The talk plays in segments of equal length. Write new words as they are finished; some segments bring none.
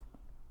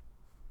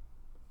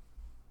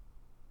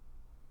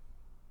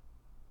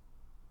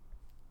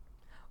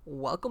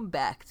Welcome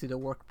back to the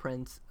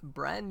Workprint's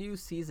brand new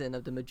season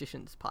of the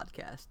Magicians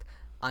podcast.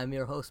 I'm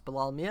your host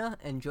Bilal Mia,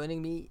 and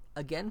joining me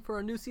again for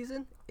a new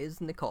season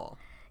is Nicole.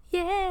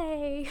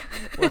 Yay!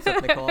 What's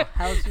up, Nicole?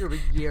 How's your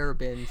year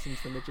been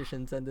since the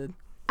Magicians ended?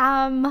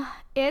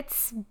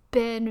 It's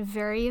been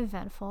very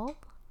eventful,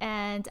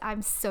 and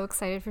I'm so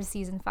excited for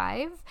season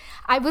 5.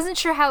 I wasn't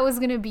sure how it was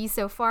going to be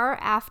so far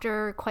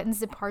after Quentin's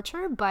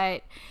departure,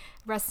 but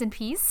rest in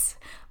peace.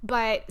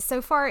 But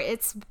so far,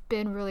 it's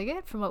been really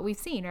good from what we've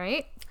seen,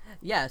 right?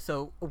 Yeah,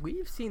 so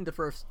we've seen the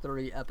first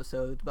 3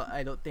 episodes, but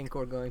I don't think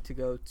we're going to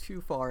go too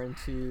far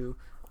into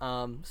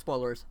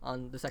spoilers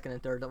on the second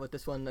and third. With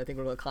this one, I think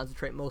we're going to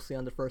concentrate mostly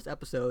on the first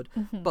episode.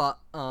 But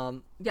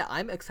yeah,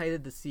 I'm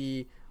excited to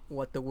see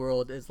what the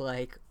world is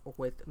like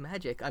with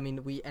magic. I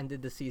mean, we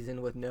ended the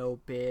season with no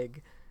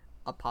big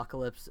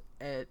apocalypse.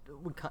 It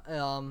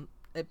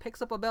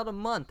picks up about a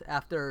month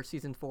after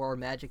season 4.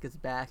 Magic is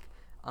back,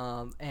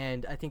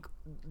 and I think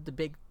the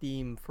big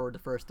theme for the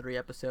first 3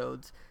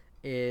 episodes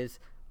is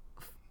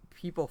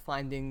people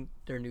finding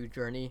their new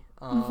journey,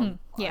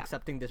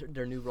 accepting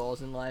their new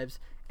roles in lives,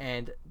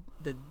 and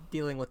the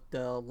dealing with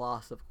the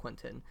loss of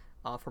Quentin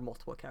for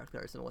multiple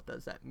characters, and what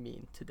does that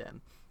mean to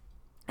them.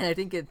 And I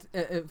think it's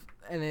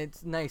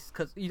nice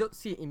because you don't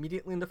see it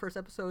immediately in the first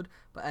episode,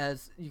 but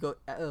as you go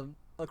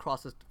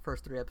across the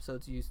first 3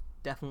 episodes, you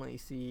definitely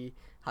see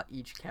how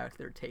each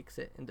character takes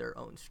it in their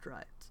own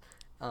strides.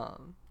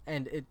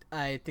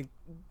 I think,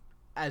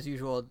 as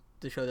usual,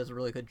 the show does a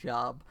really good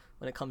job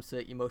when it comes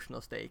to emotional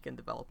stake and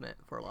development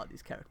for a lot of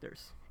these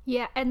characters.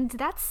 Yeah, and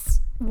that's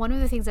one of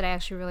the things that I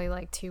actually really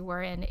liked too,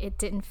 wherein it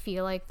didn't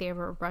feel like they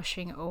were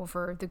rushing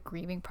over the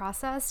grieving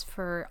process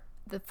for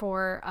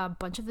a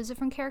bunch of the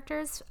different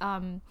characters,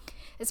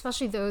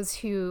 especially those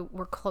who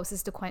were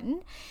closest to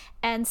Quentin.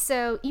 And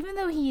so even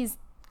though he's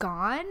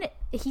gone,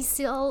 he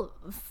still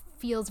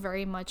feels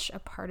very much a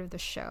part of the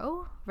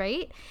show,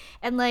 right?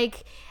 And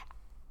like,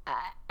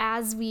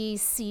 as we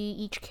see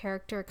each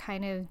character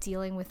kind of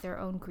dealing with their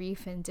own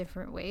grief in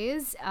different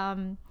ways,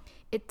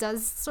 it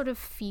does sort of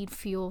feed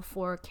fuel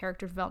for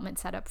character development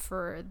setup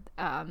for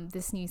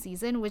this new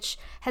season, which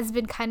has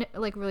been kind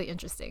of like really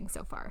interesting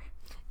so far.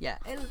 Yeah,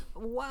 and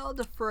while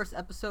the first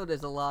episode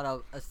is a lot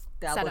of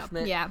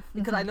establishment, setup,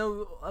 because I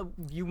know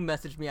you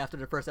messaged me after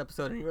the first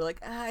episode and you were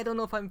like, I don't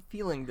know if I'm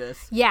feeling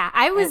this. Yeah,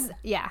 I was,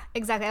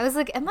 exactly. I was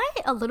like, am I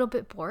a little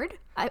bit bored?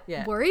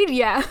 Worried?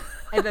 Yeah.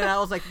 And then I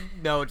was like,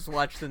 no, just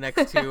watch the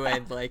next 2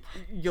 and like,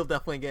 you'll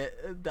definitely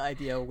get the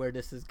idea of where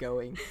this is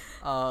going.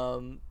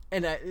 And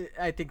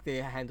I think they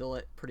handle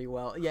it pretty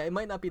well. Yeah, it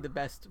might not be the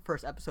best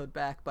first episode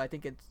back, but I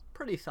think it's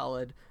pretty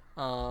solid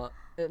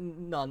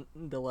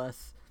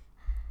nonetheless.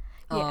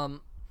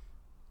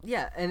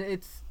 Yeah, and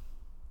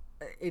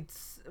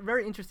it's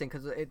very interesting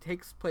because it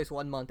takes place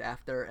 1 month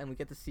after, and we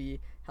get to see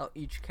how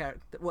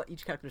what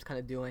each character is kind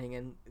of doing,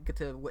 and get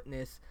to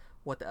witness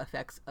what the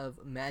effects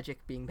of magic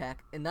being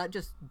back, and not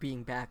just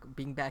being back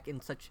in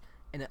such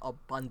an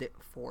abundant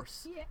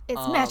force. Yeah,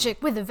 it's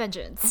magic with a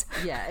vengeance.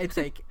 Yeah, it's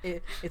like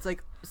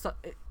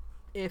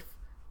if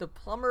the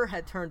plumber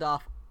had turned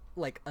off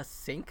like a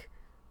sink,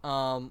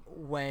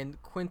 when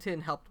Quentin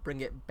helped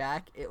bring it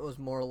back, it was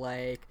more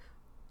like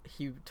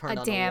he turned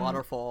on a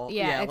waterfall.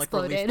 Exploded.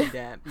 Like released the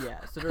dam.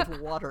 Yeah, so there's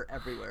water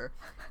everywhere.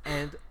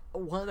 And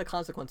one of the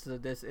consequences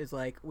of this is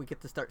like we get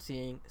to start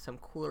seeing some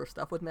cooler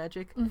stuff with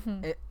magic,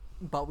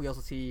 but we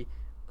also see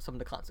some of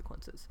the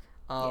consequences,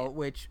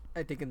 which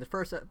I think in the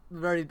first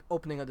very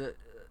opening of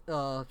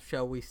the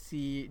show, we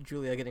see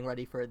Julia getting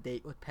ready for a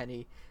date with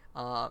Penny,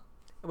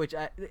 which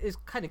is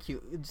kind of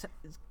cute. It's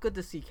good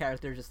to see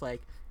characters just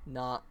like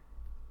not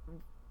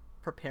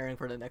preparing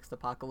for the next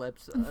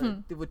apocalypse,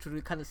 which we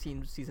kind of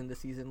seen season to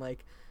season.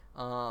 Like,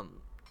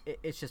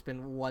 it's just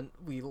been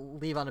we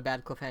leave on a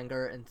bad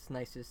cliffhanger, and it's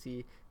nice to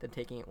see them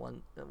taking it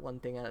one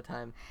thing at a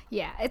time.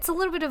 Yeah, it's a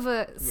little bit of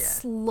a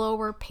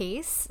slower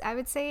pace, I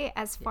would say,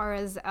 as far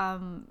as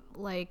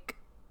like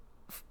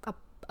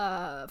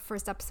a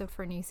first episode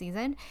for a new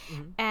season.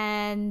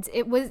 And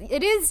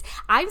it is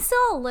I'm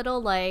still a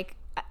little like,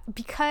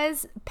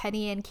 because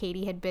Penny and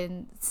Katie had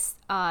been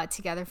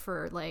together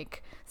for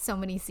like so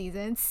many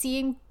seasons,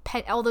 seeing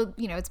although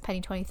it's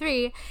Penny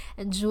 23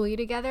 and Julia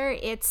together,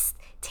 it's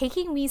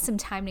taking me some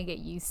time to get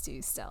used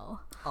to still.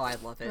 Oh, I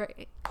love it.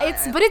 Right.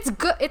 But it's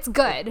good. It's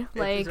good.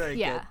 Like,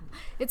 good.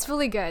 It's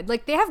really good.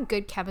 Like, they have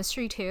good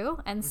chemistry too,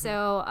 and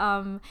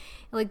so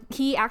like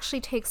he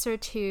actually takes her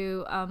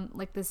to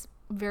like this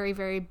very,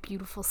 very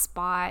beautiful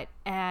spot,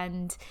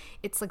 and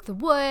it's like the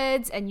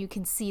woods, and you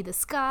can see the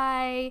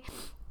sky.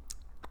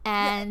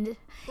 And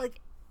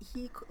like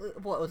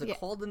what was it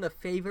called in a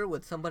favor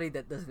with somebody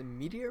that does the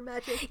meteor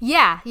magic?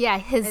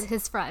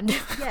 His friend.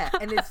 Yeah,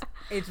 and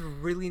it's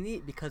really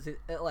neat because it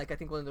like I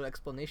think one of the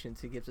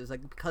explanations he gives is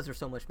like, because there's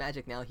so much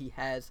magic now, he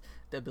has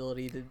the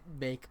ability to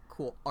make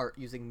cool art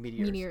using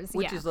meteors,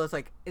 which is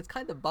like, it's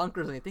kind of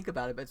bonkers when you think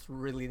about it, but it's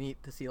really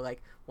neat to see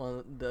like one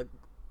of the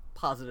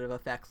positive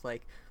effects.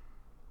 Like,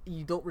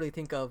 you don't really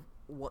think of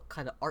what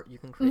kind of art you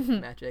can create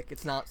with magic.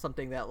 It's not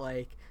something that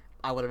like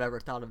I would have ever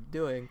thought of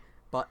doing.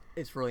 but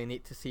it's really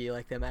neat to see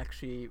like them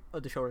actually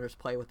the showrunners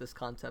play with this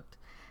concept.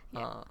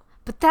 Yeah.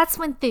 But that's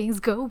when things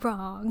go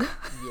wrong.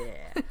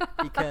 Yeah,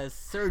 because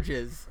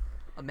surges,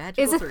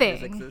 magical is a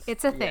surges thing. exist.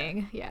 It's a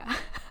thing. Yeah.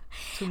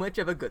 Too much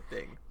of a good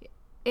thing.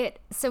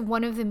 So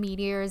one of the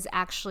meteors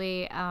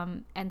actually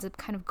ends up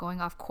kind of going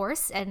off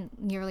course and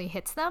nearly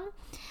hits them.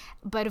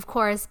 But of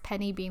course,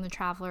 Penny, being the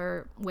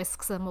traveler,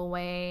 whisks them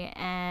away,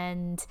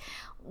 and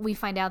we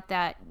find out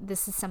that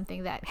this is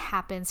something that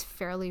happens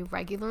fairly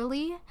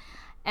regularly.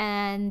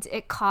 And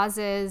it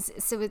causes,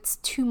 so it's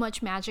too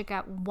much magic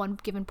at one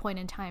given point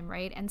in time,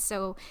 right? And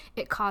so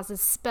it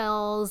causes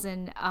spells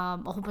and a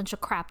whole bunch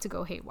of crap to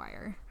go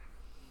haywire.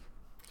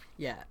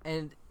 Yeah,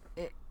 and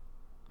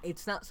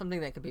it's not something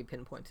that can be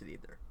pinpointed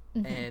either.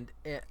 And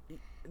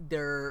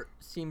there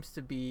seems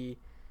to be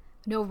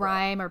no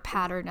rhyme or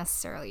pattern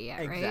necessarily yet,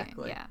 right?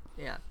 Exactly.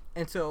 Yeah.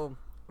 And so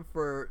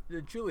for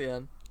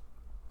Julia,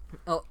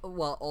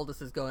 while all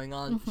this is going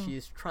on,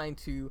 she's trying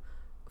to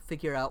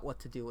figure out what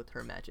to do with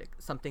her magic,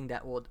 something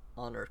that would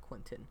honor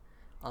Quentin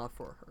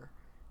for her.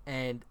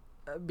 And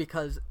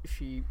because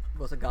she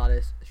was a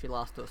goddess, she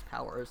lost those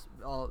powers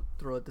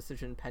through a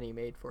decision Penny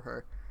made for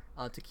her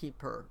to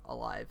keep her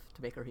alive,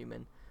 to make her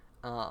human.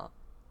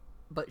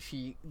 But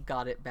she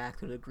got it back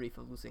through the grief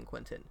of losing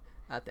Quentin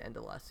at the end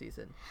of last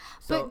season.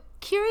 So, but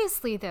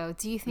curiously though,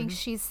 do you think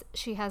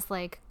she has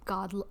like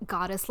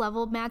goddess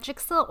level magic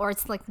still, or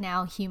it's like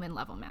now human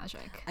level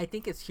magic? I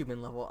think it's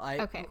human level.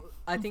 I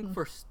think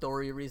for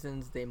story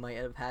reasons they might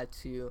have had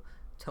to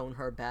tone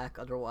her back,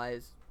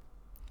 otherwise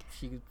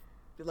she,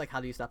 like, how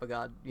do you stop a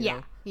god, you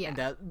know?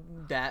 And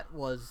that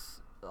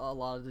was a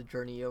lot of the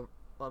journey of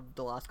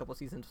the last couple of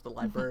seasons, with the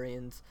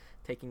librarians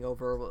taking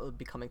over,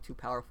 becoming too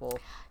powerful.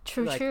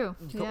 True. You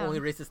can only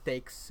raise the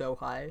stakes so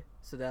high,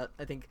 so that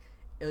I think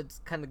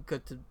it's kind of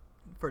good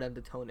for them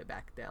to tone it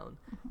back down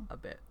a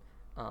bit.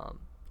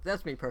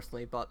 That's me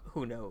personally, but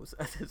who knows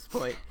at this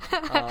point.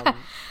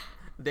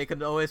 They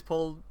could always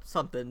pull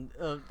something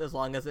as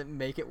long as it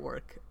make it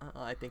work.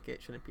 I think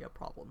it shouldn't be a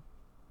problem.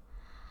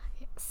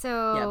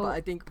 So yeah, but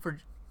I think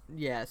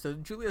so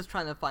Julia's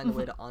trying to find a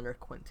way to honor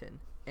Quentin,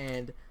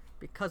 and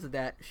because of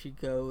that, she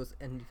goes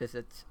and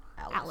visits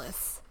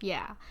Alice.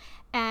 Yeah.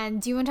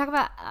 And do you want to talk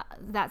about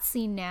that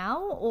scene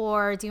now,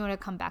 or do you want to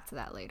come back to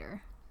that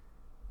later?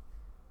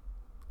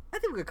 I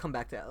think we could come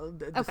back to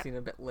the scene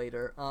a bit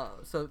later.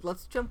 So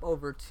let's jump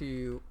over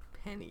to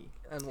Penny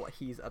and what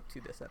he's up to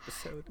this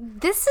episode.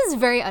 This is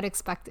very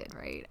unexpected,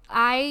 right?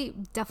 I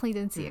definitely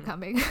didn't see it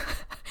coming.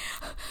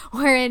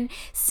 Wherein,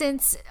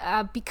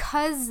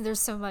 because there's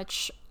so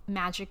much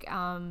magic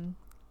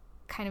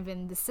kind of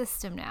in the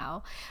system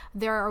now,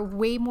 there are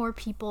way more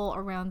people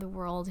around the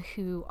world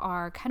who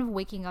are kind of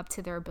waking up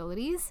to their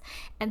abilities.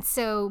 And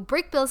so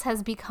Breakbills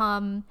has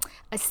become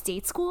a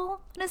state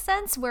school in a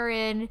sense,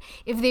 wherein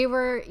if they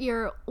were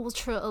your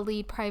ultra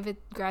elite private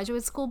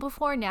graduate school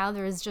before, now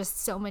there's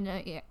just so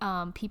many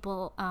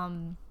people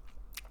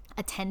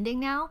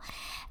attending now.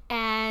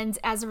 And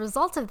as a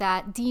result of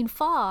that, Dean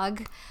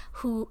Fogg,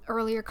 who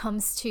earlier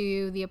comes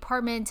to the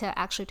apartment to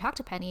actually talk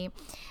to Penny,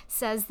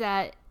 says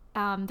that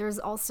there's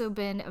also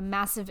been a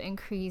massive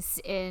increase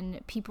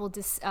in people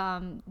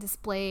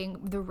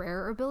displaying the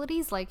rare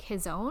abilities like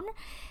his own.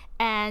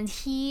 And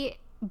he,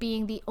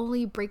 being the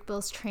only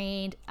Breakbills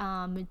trained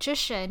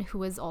magician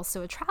who is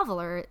also a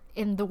traveler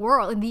in the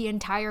world, in the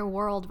entire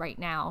world right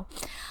now,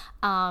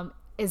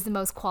 is the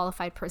most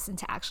qualified person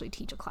to actually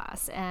teach a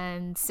class.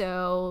 And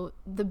so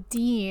the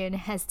dean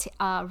has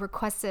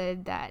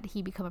requested that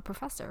he become a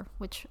professor,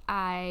 which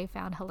I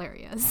found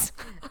hilarious.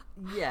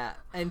 Yeah,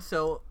 and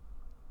so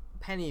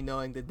Penny,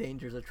 knowing the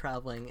dangers of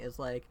traveling, is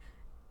like,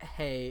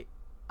 hey,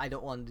 I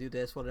don't want to do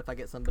this. What if I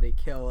get somebody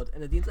killed?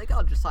 And the dean's like,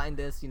 oh, just sign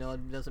this. You know,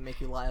 it doesn't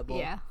make you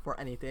liable for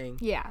anything.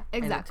 Yeah,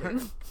 exactly.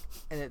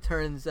 And it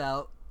turns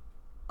out,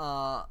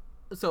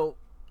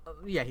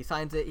 he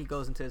signs it. He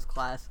goes into his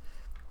class,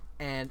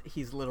 and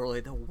he's literally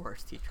the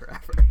worst teacher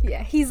ever.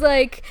 Yeah, he's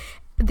like,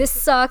 this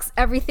sucks.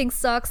 Everything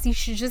sucks. You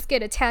should just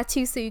get a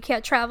tattoo so you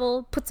can't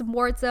travel. Put some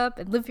words up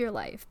and live your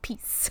life.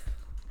 Peace.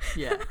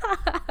 Yeah.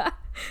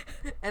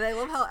 And I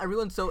love how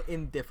everyone's so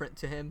indifferent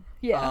to him.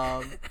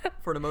 Yeah.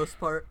 For the most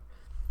part.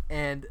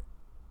 And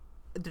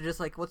they're just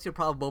like, what's your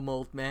problem,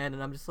 old man?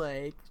 And I'm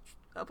like,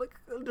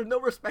 there's no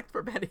respect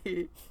for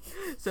Penny.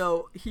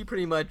 So he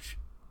pretty much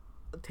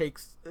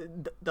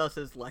does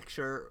his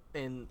lecture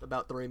in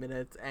about 3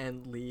 minutes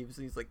and leaves.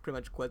 He's like, pretty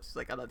much quits. He's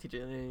like, I'm not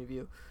teaching any of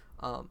you.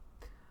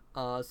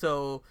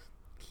 So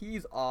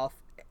he's off,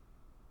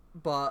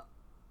 but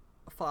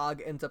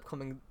Fogg ends up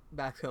coming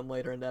back to him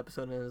later in the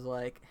episode and is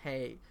like,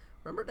 hey,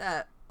 remember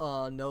that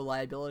no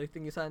liability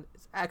thing you signed?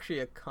 It's actually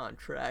a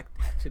contract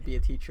to be a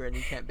teacher, and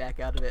you can't back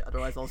out of it,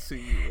 otherwise I'll sue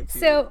you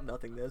into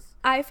nothingness.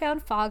 I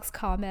found Fogg's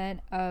comment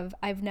of,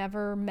 I've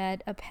never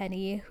met a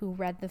Penny who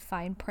read the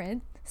fine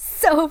print,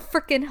 so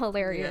freaking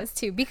hilarious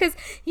too, because,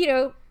 you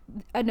know,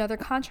 another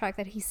contract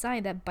that he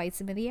signed that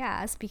bites him in the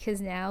ass, because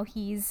now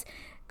he's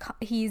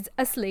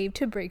a slave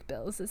to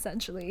Breakbills,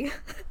 essentially.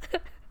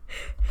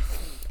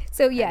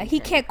 So yeah, he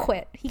can't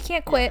quit. He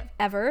can't quit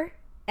ever.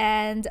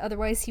 and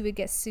otherwise he would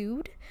get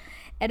sued.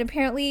 And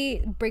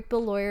apparently,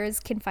 breakable lawyers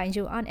can find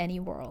you on any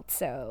world.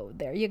 So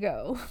there you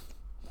go.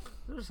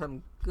 Those are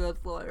some good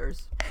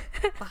lawyers.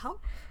 But how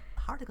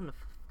are they gonna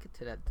get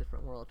to that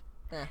different world?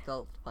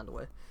 They'll find a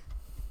way.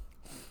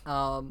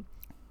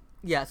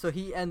 Yeah. So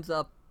he ends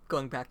up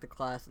going back to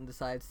class and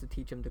decides to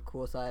teach him the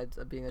cool sides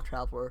of being a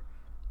traveler,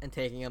 and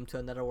taking him to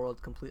another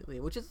world completely,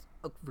 which is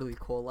a really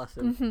cool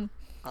lesson.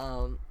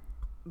 Mm-hmm.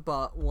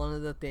 But one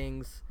of the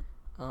things,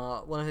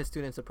 one of his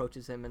students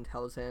approaches him and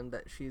tells him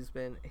that she's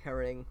been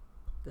hearing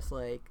this,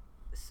 like,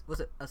 was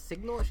it a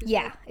signal?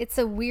 Yeah, it's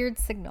a weird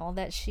signal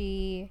that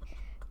she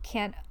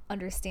can't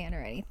understand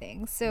or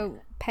anything. So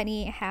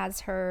Penny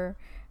has her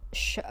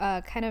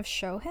kind of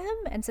show him,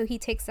 and so he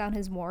takes down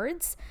his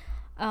wards.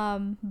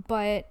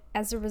 But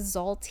as a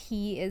result,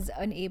 he is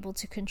unable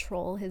to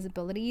control his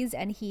abilities,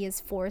 and he is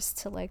forced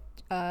to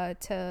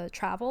to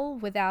travel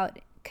without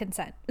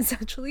consent,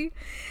 essentially.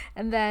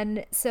 And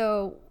then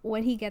so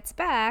when he gets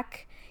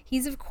back,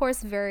 he's of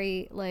course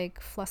very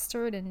like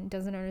flustered and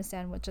doesn't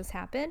understand what just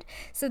happened.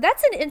 So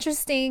that's an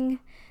interesting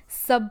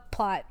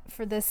subplot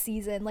for this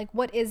season. Like,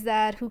 what is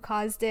that? Who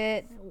caused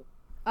it?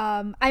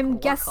 I'm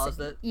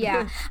guessing.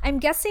 Yeah, I'm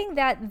guessing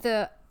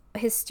that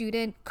his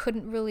student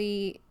couldn't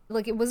really,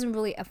 like, it wasn't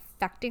really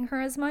affecting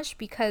her as much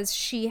because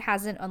she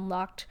hasn't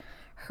unlocked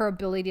her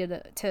ability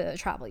to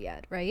travel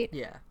yet, right?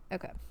 Yeah.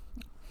 Okay.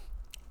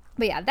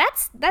 But yeah,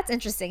 that's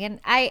interesting, and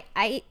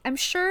I'm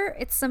sure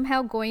it's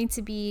somehow going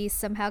to be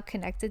somehow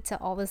connected to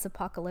all this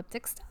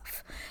apocalyptic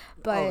stuff.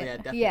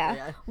 But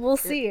yeah, we'll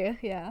see.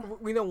 Yeah,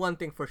 we know one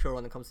thing for sure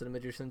when it comes to the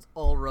magicians: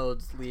 all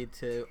roads lead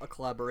to a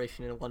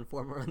collaboration in one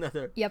form or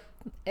another. Yep,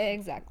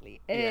 exactly.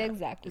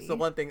 It's the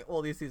one thing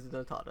all these seasons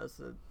have taught us.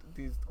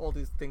 All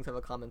these things have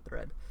a common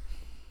thread.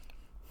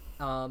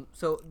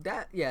 So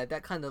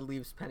that kind of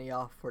leaves Penny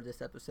off for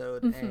this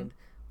episode, and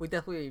we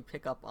definitely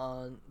pick up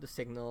on the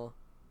signal,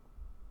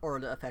 or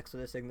the effects of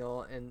the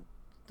signal, in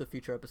the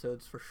future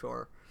episodes for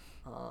sure.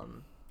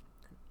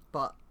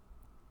 But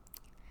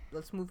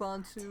let's move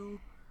on to,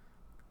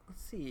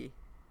 let's see,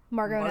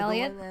 Margot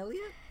and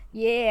Elliot.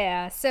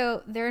 Yeah,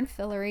 so they're in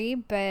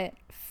Fillory, but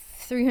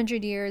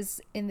 300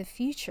 years in the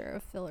future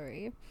of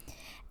Fillory,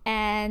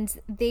 and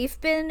they've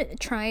been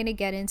trying to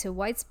get into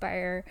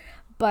Whitespire,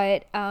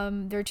 but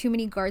there are too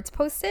many guards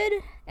posted,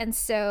 and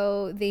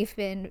so they've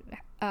been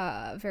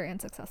very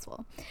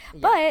unsuccessful.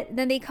 Yeah. But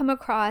then they come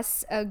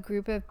across a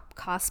group of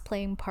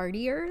cosplaying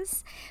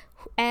partiers,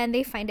 and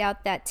they find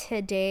out that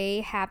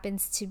today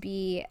happens to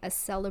be a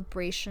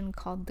celebration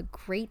called the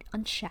Great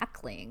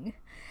Unshackling,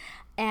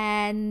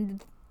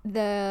 and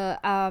the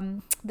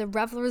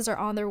revelers are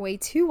on their way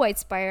to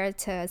Whitespire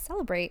to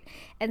celebrate,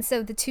 and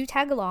so the two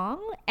tag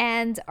along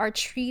and are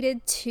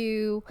treated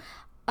to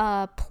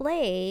a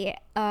play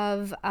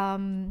of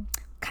kind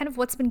of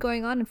what's been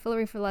going on in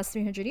Fillory for the last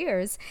 300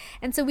 years.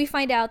 And so we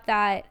find out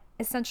that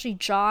essentially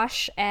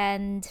Josh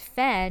and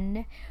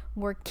Fen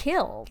were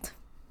killed,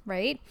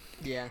 right?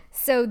 Yeah.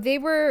 So they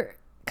were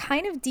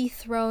kind of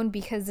dethroned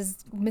because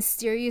this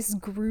mysterious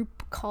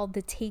group called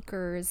the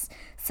Takers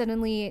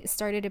suddenly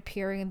started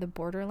appearing in the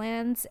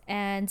Borderlands,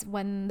 and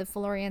when the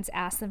Fillorians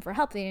asked them for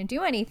help, they didn't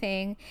do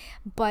anything.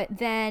 But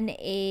then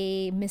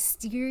a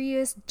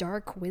mysterious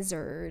dark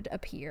wizard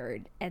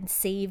appeared and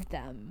saved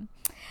them,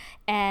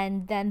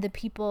 and then the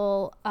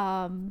people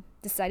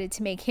decided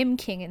to make him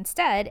king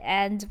instead,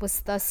 and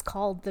was thus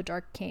called the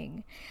Dark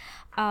King.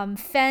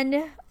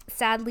 Fen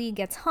sadly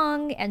gets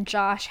hung, and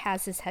Josh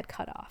has his head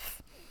cut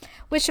off,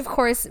 which of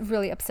course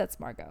really upsets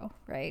Margot,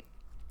 right?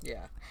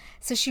 Yeah.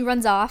 So she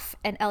runs off,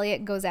 and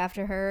Elliot goes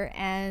after her,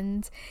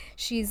 and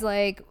she's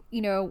like,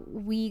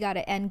 we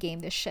gotta end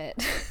game this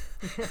shit.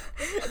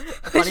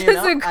 Which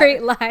is a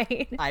great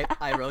line.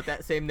 I wrote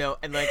that same note,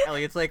 and like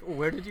Elliot's like,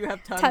 where did you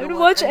have time to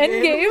watch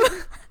Endgame?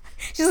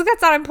 She's like,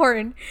 that's not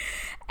important.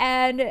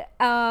 And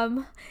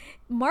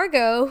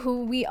Margot,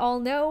 who we all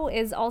know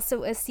is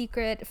also a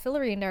secret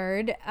Fillory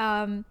nerd,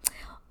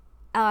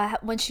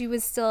 when she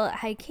was still at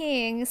High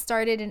King,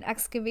 started an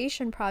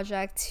excavation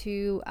project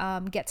to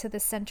get to the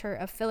center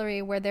of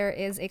Fillory, where there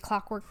is a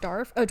clockwork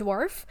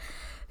dwarf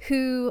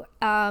who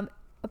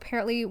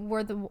apparently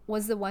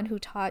was the one who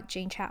taught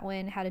Jane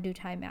Chatwin how to do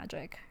time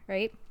magic,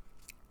 right?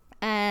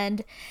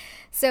 And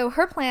so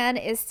her plan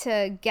is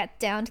to get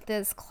down to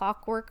this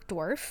clockwork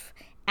dwarf,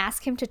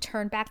 ask him to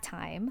turn back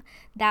time.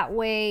 That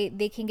way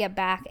they can get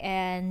back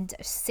and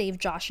save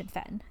Josh and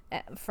Fen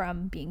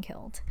from being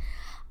killed.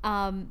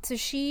 So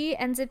she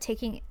ends up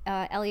taking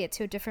Elliot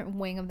to a different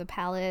wing of the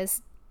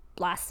palace,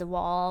 blasts the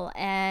wall,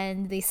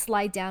 and they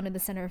slide down in the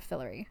center of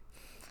Fillory,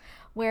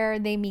 where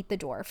they meet the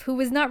dwarf, who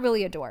was not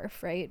really a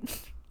dwarf, right?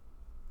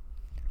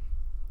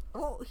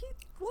 Oh, he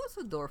was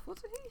a dwarf,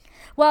 wasn't he?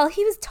 Well,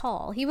 he was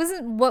tall. He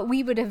wasn't what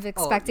we would have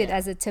expected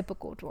as a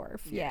typical dwarf.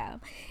 Yeah.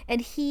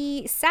 And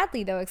he,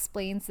 sadly, though,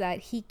 explains that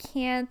he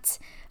can't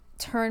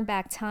turn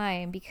back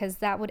time because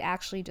that would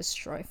actually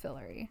destroy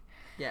Fillory.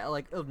 Yeah,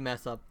 like, it would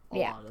mess up a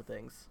lot of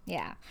things.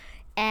 Yeah.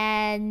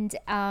 And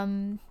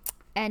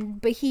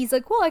But he's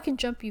like, well, I can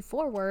jump you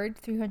forward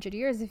 300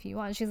 years if you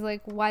want. She's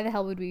like, why the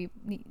hell would we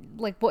need,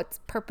 like, what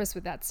purpose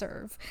would that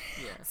serve?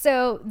 Yeah.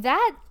 So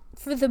that,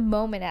 for the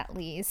moment at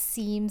least,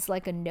 seems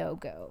like a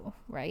no-go,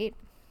 right?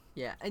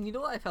 Yeah, and you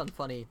know what I found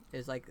funny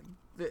is, like,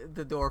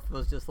 the dwarf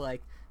was just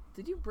like,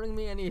 did you bring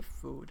me any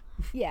food?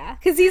 Yeah,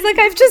 because he's like,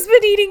 I've just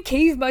been eating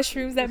cave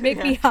mushrooms that make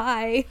me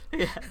high.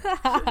 Yeah.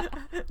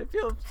 I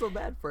feel so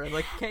bad for him.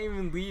 Like, he can't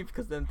even leave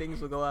because then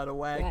things will go out of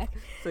whack.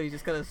 So he's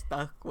just kind of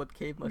stuck with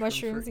cave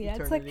mushrooms for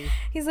eternity. It's like,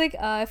 he's like,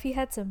 if he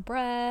had some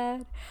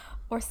bread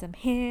or some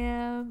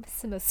ham,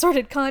 some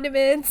assorted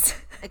condiments.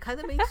 It kind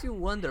of makes you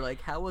wonder,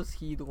 like, how was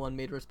he the one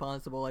made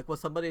responsible? Like, was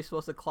somebody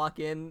supposed to clock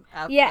in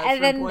after? Yeah,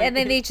 and then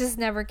they just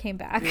never came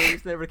back. They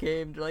just never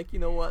came. They're like, you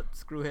know what?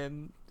 Screw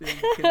him. He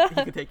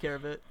can take care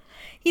of it.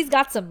 He's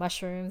got some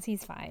mushrooms.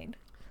 He's fine.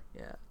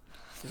 Yeah.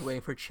 Just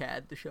waiting for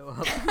Chad to show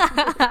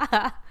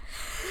up.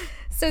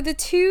 So the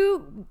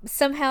two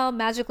somehow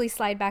magically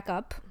slide back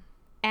up,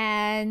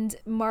 and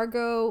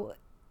Margot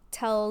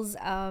tells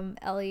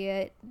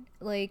Elliot,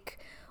 like,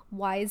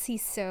 why is he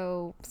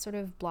so sort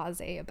of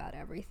blasé about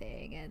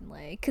everything? And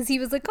like, because he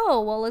was like,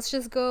 oh, well, let's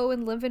just go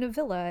and live in a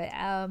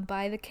villa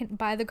by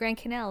the Grand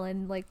Canal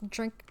and like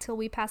drink till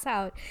we pass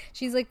out.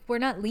 She's like, we're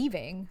not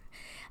leaving.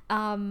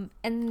 And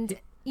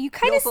you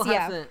kind of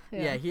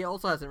he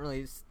also hasn't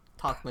really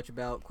talked much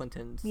about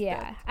Quentin's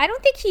death. I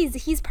don't think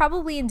he's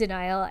probably in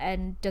denial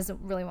and doesn't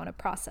really want to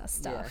process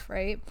stuff,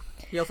 right?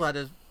 He also had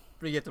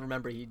you have to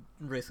remember he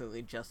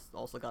recently just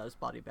also got his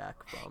body back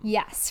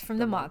from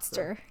the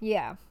monster.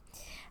 Yeah.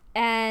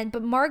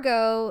 But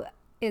Margot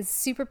is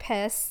super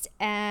pissed,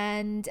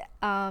 and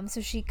so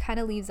she kind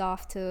of leaves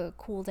off to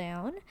cool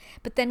down,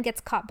 but then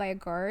gets caught by a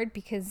guard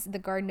because the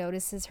guard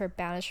notices her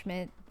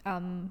banishment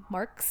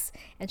marks,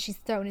 and she's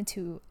thrown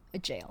into a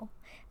jail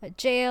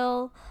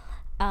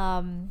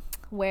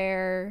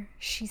where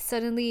she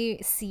suddenly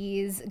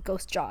sees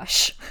Ghost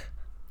Josh.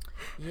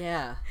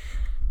 Yeah,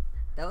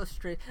 that was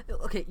strange.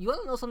 Okay, you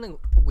want to know something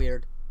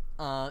weird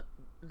that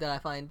I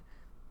find?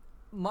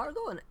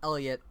 Margot and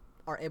Elliot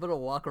are able to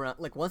walk around,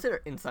 like, once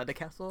they're inside the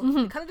castle,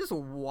 they kind of just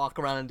walk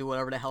around and do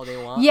whatever the hell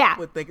they want. Yeah.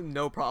 With, like,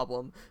 no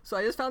problem. So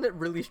I just found it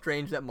really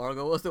strange that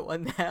Margot was the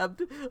one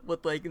nabbed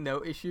with, like,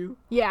 no issue.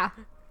 Yeah.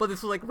 But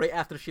this was, like, right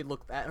after she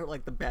looked at her,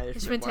 like, the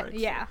banishment marks.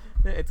 Yeah.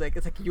 It's like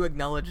you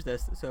acknowledge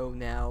this, so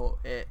now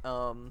it,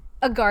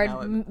 a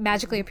guard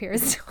magically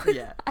appears.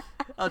 Yeah.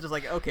 I was just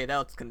like, okay,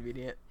 now it's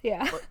convenient.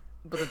 Yeah.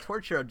 But the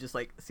torture of just,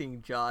 like,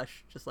 seeing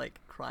Josh just,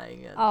 like,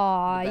 crying and...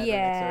 Aw,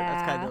 yeah.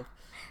 That's kind of...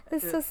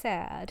 That's so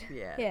sad.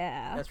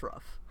 Yeah. That's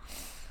rough.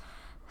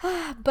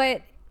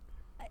 But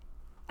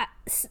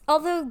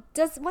although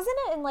wasn't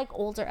it in like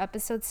older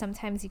episodes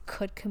sometimes you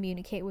could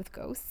communicate with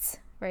ghosts,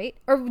 right?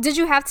 Or did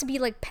you have to be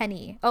like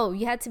Penny? Oh,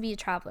 you had to be a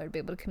traveler to be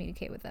able to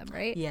communicate with them,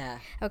 right? Yeah.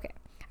 Okay.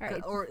 All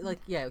right. Or like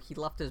he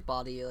left his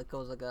body, like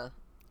goes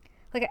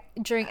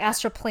during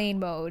astral plane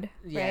mode,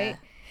 right?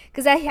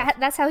 Because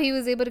that's how he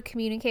was able to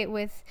communicate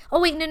with.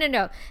 Oh wait,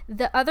 no.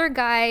 The other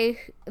guy,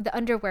 the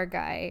underwear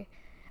guy.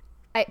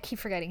 I keep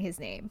forgetting his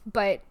name,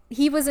 but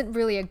he wasn't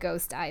really a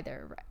ghost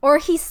either. Or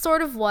he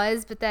sort of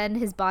was, but then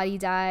his body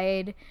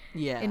died.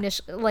 Yeah.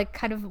 Initially, like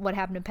kind of what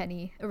happened to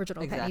Penny,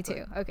 original Penny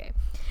too. Okay.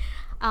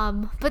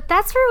 But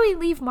that's where we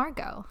leave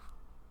Margot.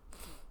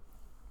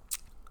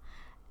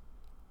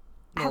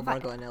 No,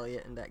 Margot and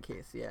Elliot in that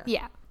case, yeah.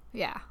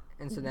 Yeah.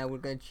 And so now we're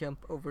going to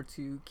jump over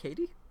to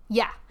Katie?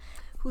 Yeah.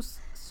 Who's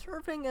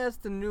serving as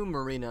the new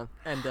Marina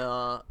and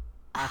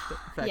after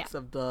effects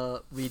of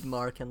the Reed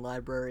Mark and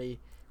Library.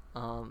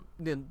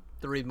 The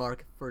Reed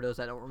Mark, for those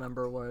that don't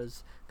remember,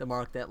 was the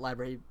mark that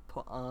Library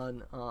put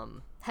on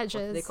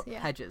Hedges.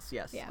 Hedges,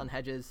 yes, on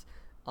Hedges,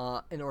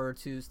 in order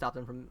to stop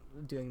them from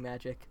doing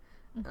magic.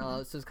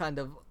 So it's kind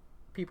of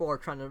people are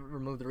trying to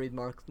remove the Reed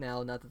Mark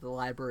now that the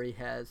Library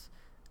has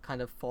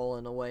kind of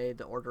fallen away,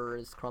 the Order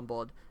is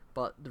crumbled,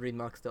 but the Reed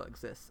Mark still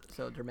exists,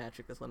 so their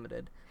magic is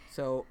limited.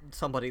 So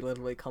somebody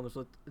literally comes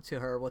to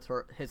her with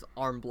his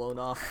arm blown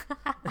off.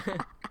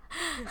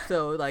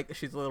 So, like,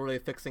 she's literally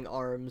fixing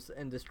arms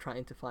and just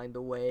trying to find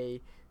a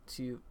way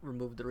to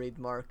remove the Reed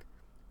Mark,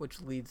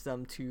 which leads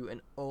them to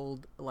an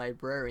old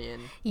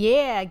librarian.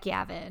 Yeah,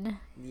 Gavin.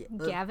 Yeah.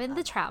 Gavin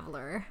the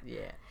Traveler.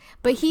 Yeah.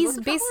 But he's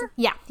basically...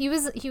 Yeah, he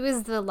was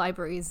the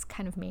library's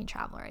kind of main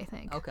traveler, I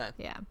think. Okay.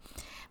 Yeah.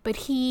 But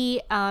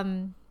he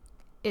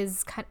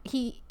is kind of...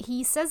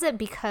 He says it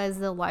because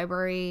the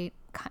library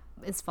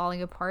is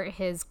falling apart,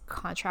 his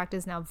contract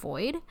is now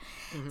void.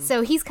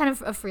 So he's kind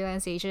of a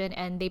freelance agent,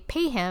 and they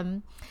pay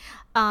him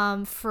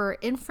for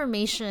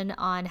information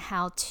on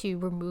how to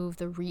remove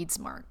the Reed's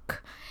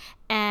Mark.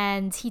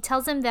 And he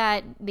tells them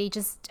that they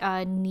just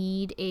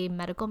need a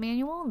medical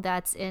manual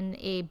that's in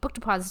a book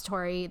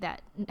depository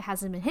that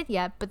hasn't been hit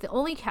yet, but the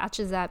only catch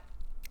is that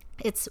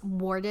it's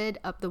warded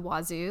up the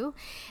wazoo,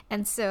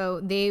 and so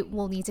they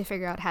will need to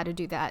figure out how to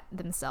do that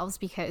themselves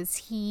because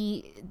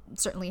he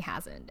certainly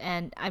hasn't.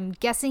 And I'm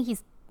guessing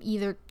he's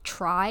either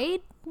tried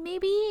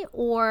maybe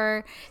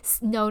or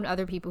known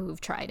other people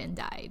who've tried and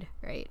died,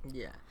 right?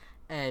 Yeah.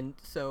 And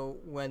so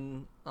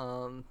when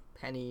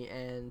Penny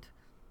and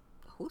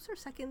who's her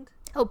second?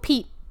 Oh,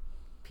 Pete.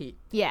 Pete.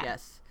 Yeah.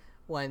 Yes.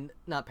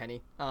 Not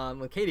Penny.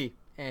 When Katie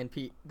and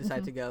Pete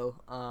decide to go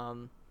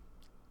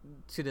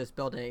to this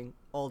building,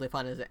 all they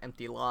find is an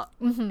empty lot.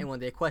 And when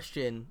they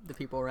question the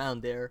people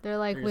around there, they're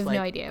like, we have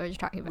no idea what you're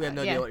talking about. We have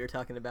no idea what you're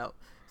talking about.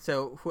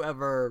 So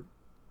whoever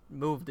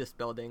moved this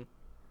building,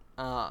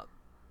 I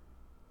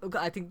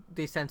think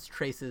they sense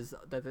traces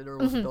that there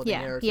was a building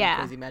there. Some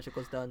crazy magic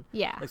was done.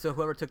 Yeah. Like, so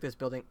whoever took this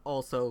building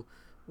also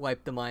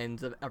wiped the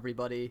minds of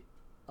everybody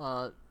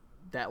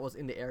that was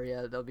in the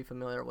area that would be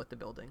familiar with the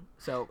building.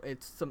 So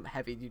it's some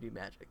heavy duty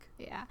magic.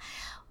 Yeah.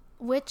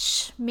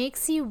 Which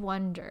makes you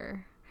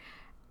wonder,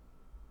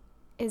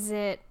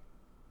 it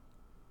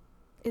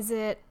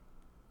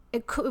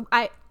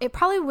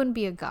probably wouldn't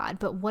be a god,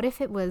 but what if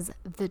it was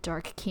the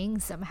Dark King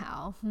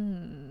somehow?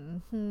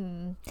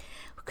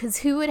 Because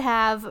who would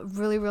have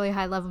really, really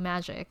high level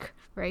magic,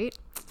 right?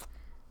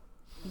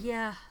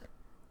 Yeah.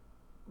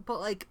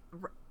 But like,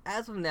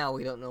 as of now,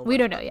 we don't know. We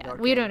don't know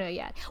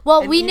yet.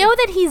 Well, we know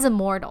that he's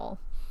immortal.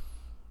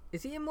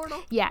 Is he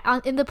immortal?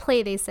 Yeah, in the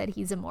play they said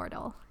he's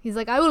immortal. He's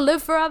like, I will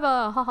live forever.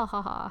 Ha ha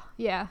ha ha.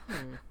 Yeah.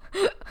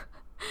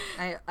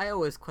 I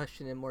always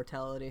question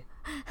immortality.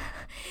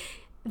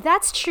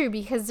 That's true,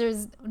 because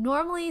there's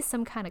normally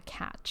some kind of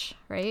catch,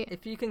 right?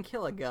 If you can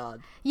kill a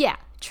god. Yeah,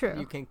 true.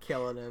 You can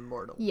kill an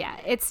immortal. Yeah,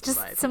 it's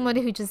just someone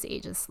who just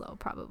ages slow,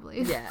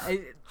 probably. Yeah,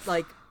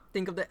 like,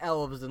 think of the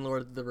elves in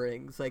Lord of the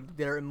Rings. Like,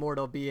 they're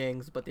immortal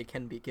beings, but they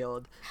can be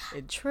killed.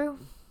 True.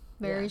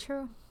 Very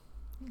true.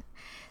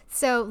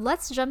 So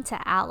let's jump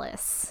to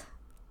Alice,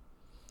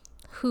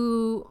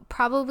 who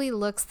probably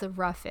looks the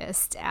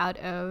roughest out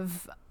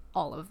of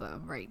all of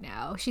them right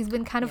now. She's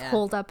been kind of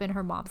holed up in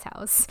her mom's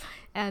house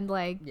and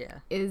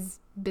is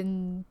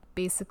been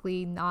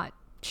basically not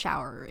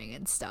showering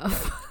and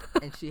stuff.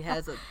 And she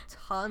has a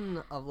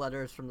ton of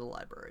letters from the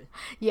library.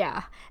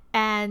 Yeah.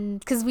 And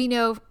because we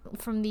know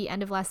from the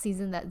end of last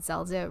season that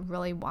Zelda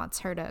really wants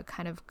her to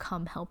kind of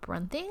come help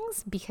run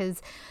things,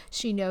 because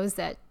she knows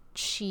that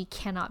she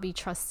cannot be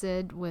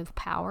trusted with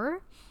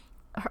power,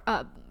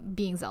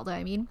 being Zelda,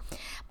 I mean.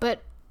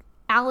 But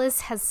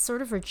Alice has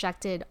sort of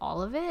rejected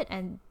all of it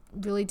and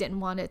really didn't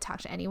want to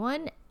talk to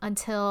anyone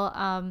until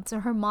so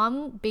her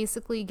mom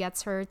basically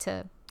gets her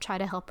to try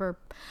to help her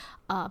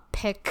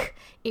pick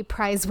a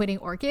prize-winning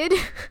orchid.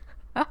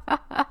 Or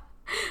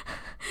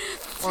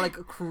like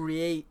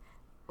create,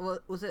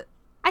 what was it?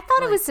 I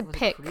thought it was to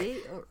pick,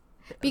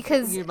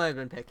 because you might have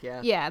been pick.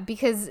 Yeah,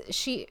 because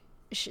she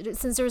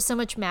since there was so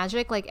much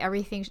magic, like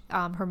everything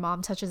her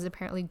mom touches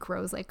apparently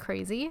grows like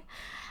crazy.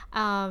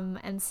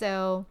 And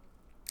so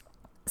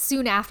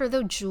soon after,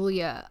 though,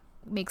 Julia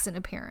makes an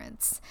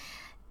appearance,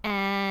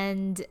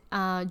 and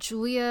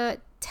Julia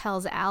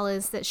tells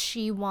Alice that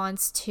she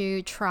wants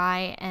to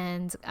try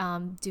and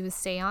do a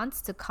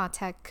seance to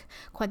contact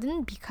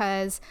Quentin,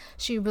 because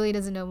she really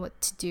doesn't know what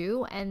to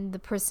do, and the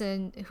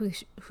person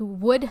who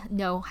would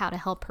know how to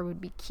help her would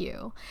be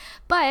Q.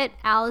 But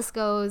Alice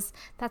goes,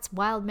 that's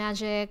wild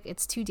magic,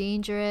 it's too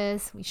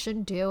dangerous, we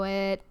shouldn't do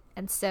it.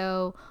 And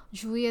so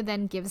Julia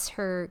then gives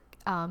her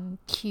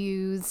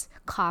Q's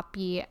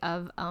copy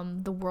of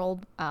the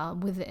world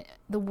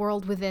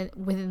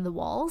within the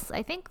walls,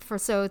 I think.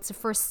 It's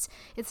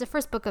the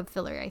first book of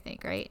filler, I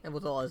think, right? And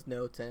with all his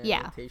notes and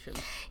annotations.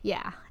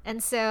 Yeah.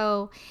 And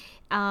so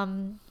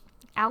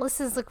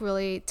Alice is like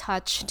really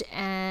touched,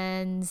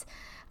 and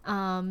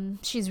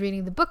she's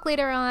reading the book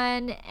later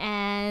on,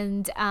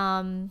 and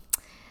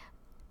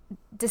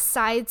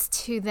decides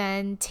to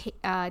then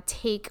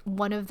take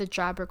one of the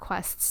job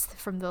requests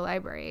from the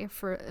library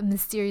for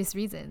mysterious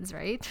reasons,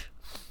 right?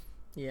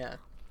 Yeah.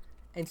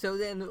 And so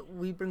then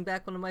we bring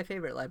back one of my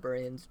favorite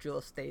librarians,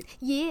 Jewel State.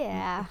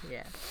 Yeah.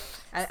 Yeah.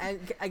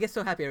 I get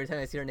so happy every time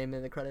I see her name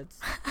in the credits.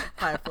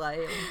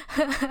 Firefly.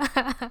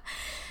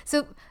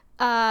 So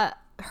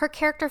her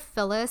character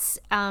Phyllis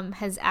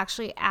has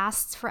actually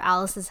asked for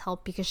Alice's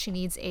help because she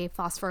needs a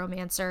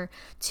phosphoromancer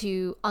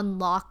to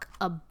unlock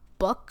a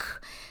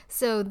book.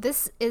 So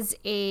this is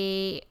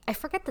I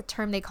forget the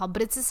term they call,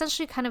 but it's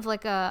essentially kind of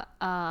like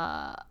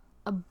a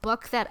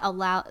book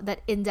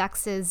that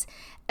indexes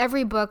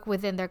every book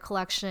within their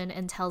collection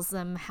and tells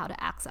them how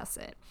to access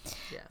it.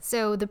 Yeah.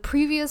 So the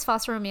previous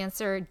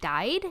phosphoromancer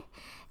died,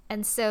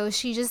 and so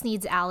she just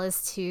needs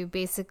Alice to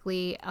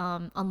basically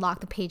unlock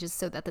the pages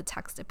so that the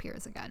text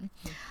appears again.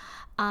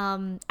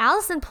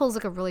 Alice then pulls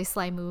like a really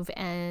sly move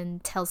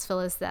and tells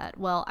Phyllis that,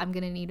 well, I'm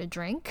gonna need a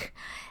drink,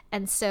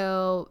 and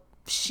so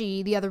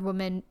the other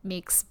woman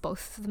makes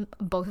both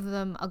of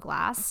them a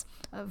glass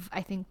of,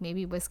 I think,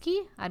 maybe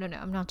whiskey. I don't know.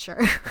 I'm not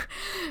sure.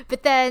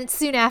 But then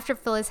soon after,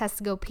 Phyllis has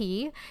to go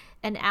pee,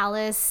 and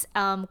Alice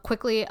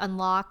quickly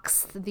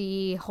unlocks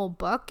the whole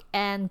book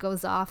and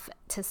goes off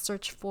to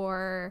search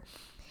for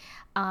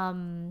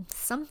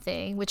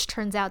something, which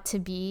turns out to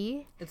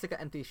be... It's like an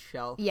empty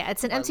shelf. Yeah,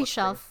 it's an empty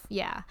shelf.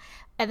 Yeah.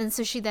 And then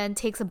so she then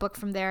takes a book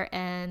from there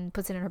and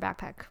puts it in her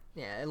backpack.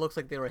 Yeah, it looks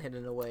like they were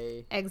hidden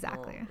away.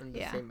 Exactly. In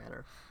the same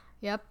manner.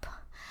 Yep.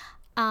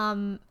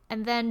 And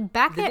then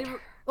back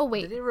Oh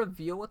wait, Did they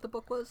reveal what the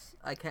book was?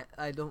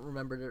 I don't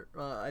remember.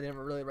 I didn't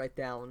really write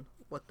down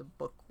what the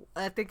book.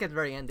 I think at the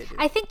very end they do.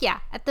 I think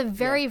at the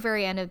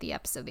very end of the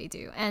episode they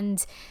do.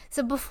 And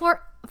so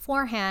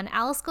beforehand,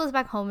 Alice goes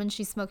back home and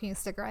she's smoking a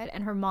cigarette,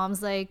 and her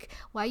mom's like,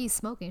 "Why are you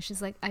smoking?"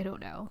 She's like, "I don't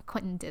know.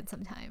 Quentin did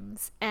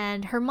sometimes."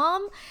 And her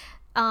mom,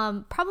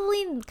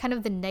 probably kind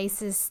of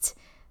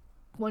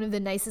one of the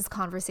nicest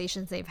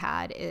conversations they've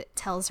had. It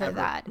tells her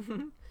that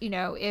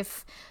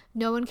if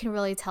no one can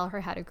really tell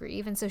her how to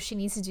grieve, and so she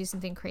needs to do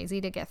something crazy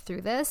to get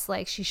through this,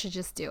 like she should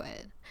just do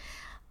it.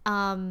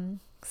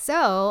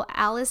 So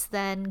Alice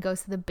then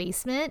goes to the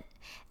basement,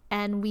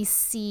 and we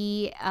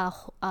see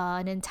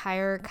an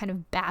entire kind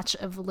of batch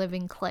of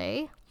living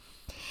clay.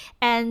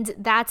 And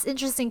that's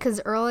interesting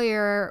because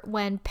earlier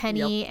when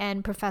Penny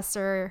and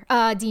Professor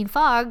Dean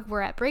Fogg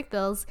were at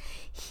Breakbills,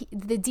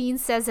 the dean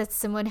says that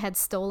someone had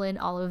stolen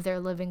all of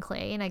their living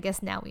clay, and I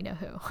guess now we know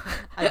who.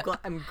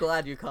 I'm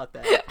glad you caught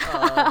that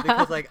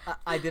because like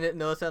I didn't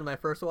notice that on my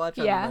first watch.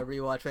 On my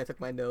rewatch, when I took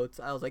my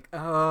notes, I was like,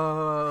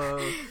 oh,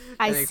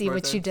 I see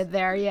what sense. You did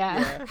there.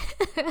 Yeah.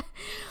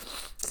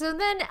 So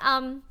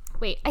then,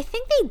 wait, I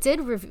think they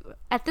did review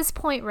at this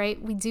point,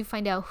 right? We do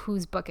find out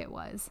whose book it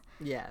was.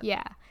 Yeah.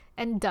 Yeah.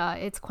 And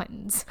it's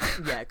Quentin's.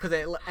 Yeah, because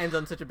it ends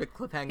on such a big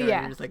cliffhanger. Yeah.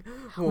 And you're just like,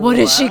 what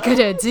is she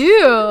gonna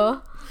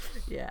do?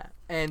 Yeah,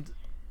 and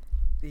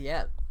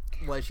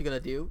what is she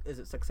gonna do? Is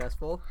it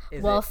successful?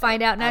 We'll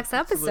find out next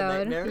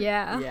episode. Nightmare?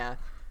 Yeah.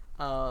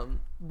 Yeah.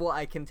 What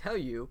I can tell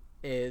you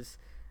is,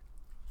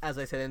 as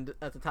I said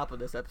at the top of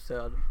this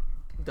episode,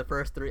 the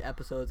first 3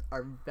 episodes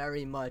are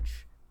very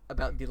much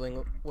about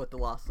dealing with the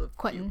loss of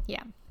Quentin. Q.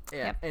 Yeah,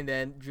 yep. And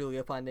then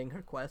Julia finding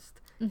her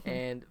quest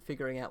and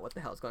figuring out what the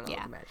hell's going on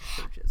with the magic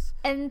searches.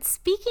 And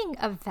speaking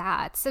of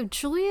that, so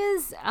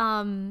Julia's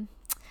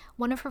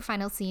one of her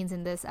final scenes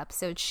in this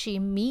episode, she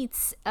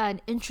meets an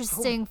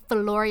interesting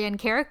Florian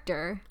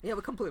character. Yeah,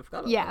 we completely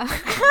forgot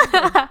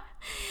about that.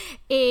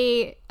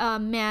 a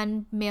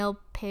male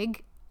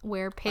pig.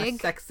 Pig. A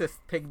sexist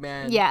pig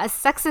man. Yeah, a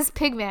sexist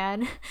pig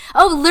man.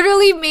 Oh,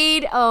 literally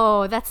made.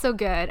 Oh, that's so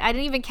good. I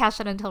didn't even catch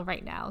that until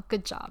right now.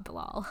 Good job,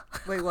 Bilal.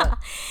 Wait, what?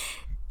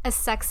 A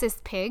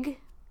sexist pig.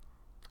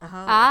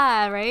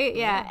 Right?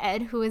 Yeah.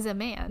 Ed, who is a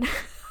man.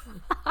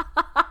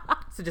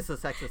 So just a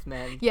sexist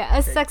man. Yeah,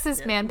 a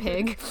sexist man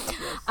pig.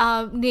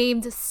 Yes.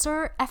 Named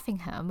Sir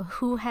Effingham,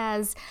 who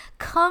has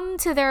come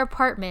to their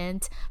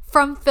apartment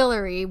from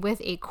Fillory with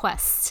a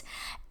quest.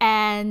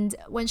 And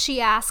when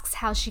she asks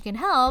how she can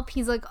help,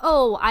 he's like,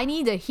 "Oh, I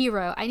need a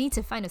hero. I need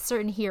to find a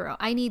certain hero.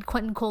 I need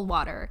Quentin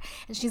Coldwater."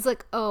 And she's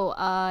like, "Oh,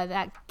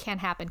 that can't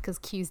happen because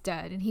Q's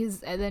dead."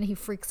 And then he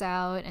freaks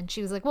out, and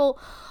she was like, "Well,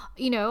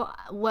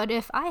 what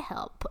if I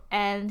help?"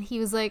 And he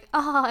was like,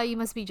 "You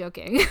must be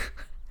joking."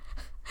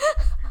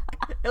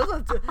 It was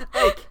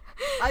like,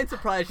 I'm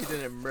surprised she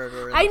didn't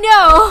murder him. I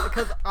know,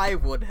 because I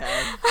would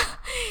have.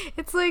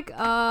 It's like,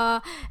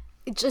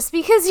 just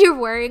because you're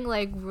wearing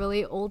like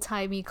really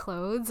old-timey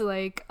clothes,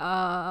 like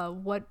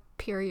what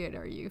period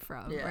are you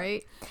from,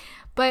 right?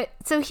 But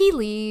so he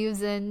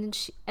leaves, and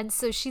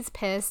so she's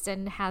pissed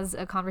and has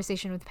a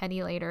conversation with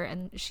Penny later,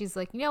 and she's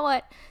like, "You know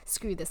what?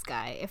 Screw this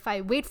guy. If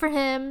I wait for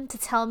him to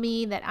tell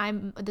me that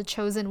I'm the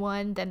chosen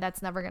one, then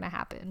that's never gonna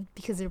happen,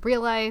 because in real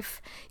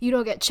life you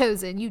don't get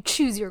chosen, you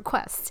choose your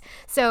quest."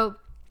 So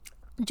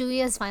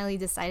Julia's finally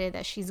decided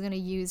that she's going to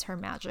use her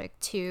magic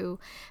to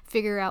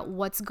figure out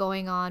what's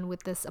going on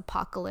with this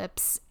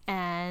apocalypse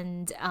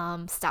and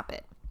stop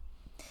it.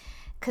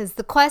 Because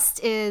the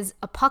quest is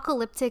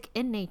apocalyptic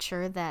in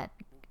nature that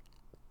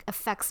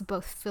affects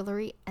both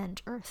Fillory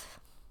and Earth.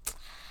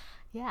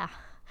 Yeah.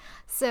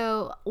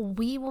 So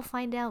we will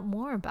find out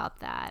more about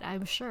that,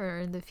 I'm sure,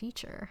 in the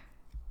future.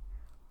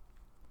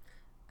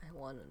 I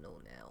want to know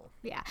now.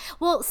 Yeah.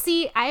 Well,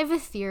 see, I have a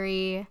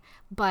theory,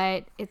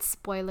 but it's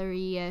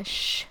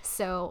spoilery-ish,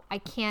 so I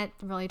can't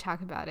really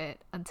talk about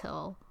it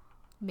until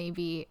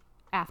maybe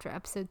after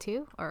episode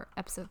 2 or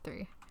episode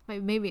 3.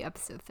 Maybe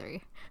episode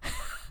 3.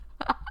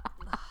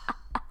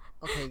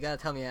 Okay, you gotta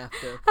tell me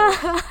after.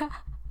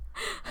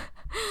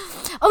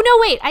 Oh, no,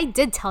 wait. I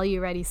did tell you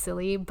already,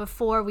 silly,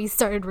 before we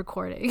started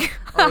recording.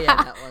 Oh,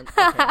 yeah, that one.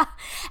 Okay.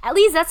 At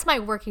least that's my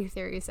working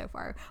theory so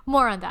far.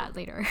 More on that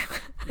later.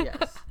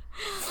 Yes.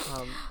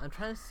 I'm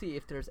trying to see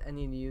if there's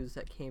any news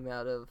that came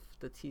out of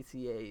the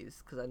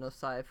TCAs, because I know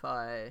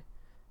Syfy.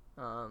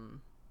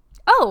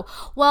 Oh,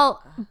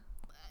 well,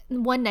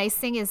 one nice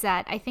thing is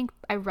that I think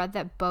I read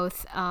that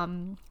both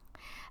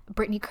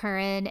Brittany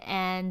Curran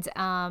and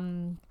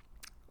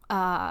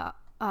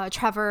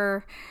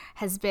Trevor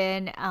has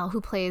been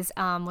who plays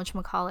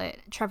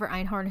Trevor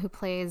Einhorn, who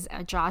plays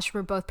Josh,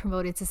 were both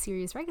promoted to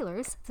series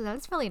regulars, so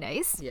that's really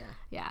nice.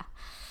 Yeah.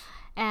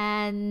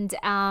 And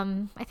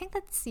I think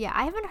that's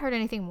I haven't heard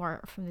anything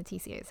more from the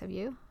TCAs. Have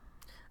you?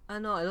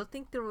 No, I don't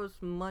think there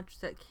was much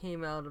that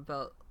came out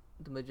about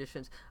the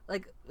magicians.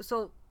 Like,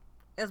 so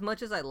as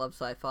much as I love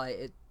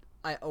Syfy,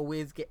 I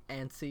always get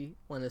antsy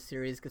when a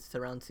series gets to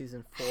around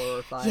season 4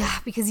 or 5. Yeah,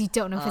 because you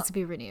don't know if it's to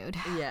be renewed.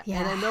 Yeah,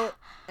 and I know,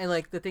 and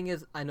like the thing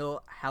is, I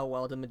know how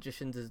well the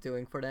Magicians is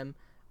doing for them.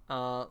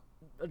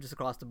 just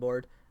across the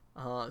board.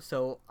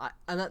 So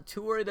I'm not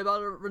too worried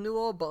about a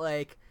renewal, but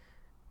like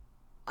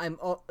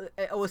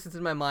it always sits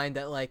in my mind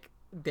that like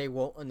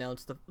they'll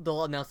announce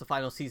the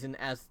final season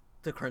as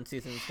the current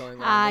season is going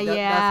on.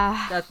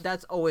 Like,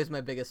 that's always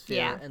my biggest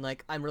fear, and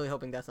like I'm really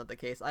hoping that's not the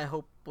case. I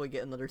hope we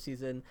get another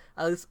season.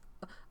 At least,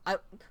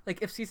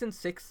 if season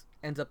 6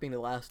 ends up being the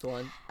last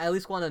one, I at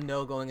least want to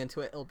know going into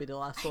it it'll be the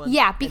last one.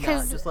 Yeah,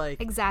 because just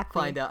like exactly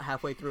find out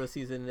halfway through a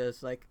season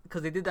is like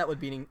because they did that with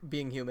being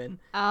human,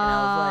 and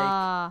I was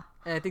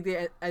like, and I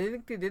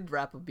think they did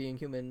wrap up Being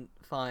Human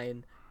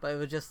fine, but it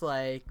was just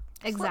like.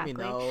 Exactly. Let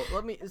me know.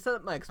 Let me set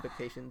up my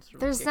expectations.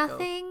 There's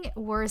nothing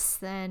worse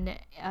than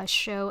a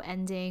show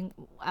ending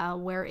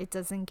where it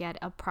doesn't get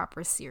a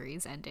proper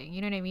series ending.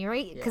 You know what I mean,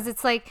 right? Because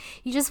it's like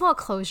you just want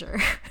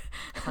closure.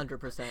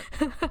 100%.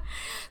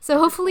 So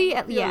hopefully,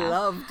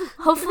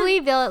 hopefully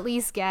they'll at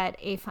least get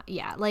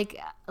like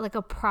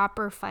a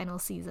proper final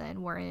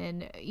season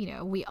wherein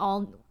we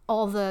all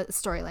the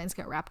storylines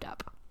get wrapped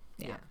up.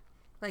 Yeah.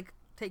 Like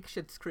take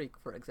Schitt's Creek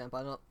for example.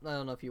 I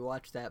don't know if you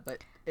watched that, but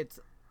it's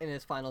in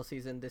its final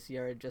season this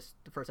year. Just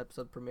the first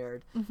episode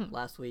premiered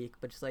last week,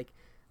 but just like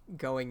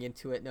going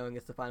into it knowing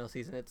it's the final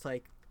season, it's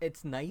like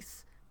it's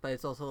nice, but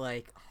it's also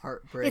like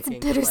heartbreaking.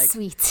 It's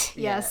bittersweet.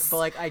 Like, yes, but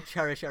like I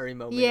cherish every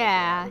moment.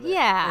 Yeah. And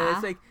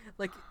it's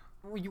like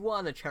you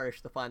want to cherish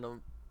the final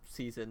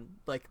season,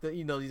 like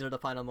these are the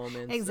final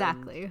moments.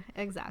 Exactly.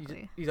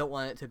 You don't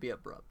want it to be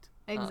abrupt.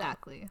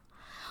 Exactly.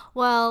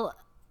 Well,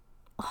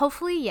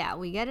 hopefully,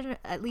 we get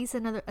at least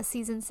a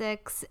season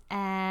 6,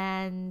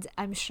 and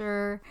I'm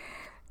sure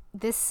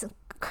this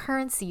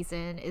current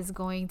season is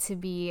going to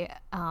be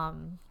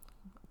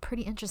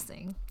pretty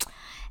interesting.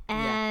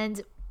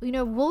 And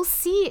we'll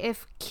see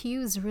if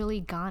Q's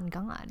really gone,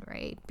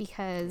 right?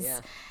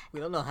 Because we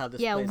don't know how this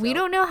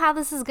don't know how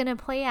this is going to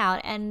play out,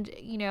 and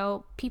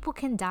people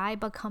can die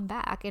but come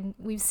back, and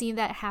we've seen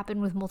that happen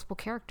with multiple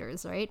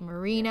characters, right?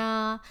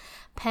 Marina,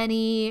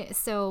 Penny,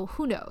 so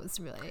who knows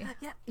really.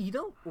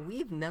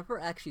 We've never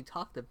actually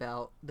talked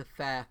about the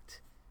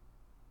fact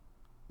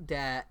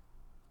that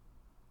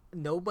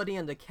nobody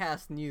on the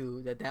cast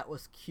knew that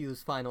was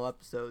Q's final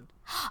episode.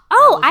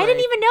 Oh, I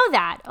didn't even know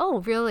that. Oh,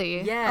 really?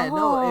 Yeah,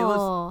 no, it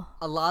was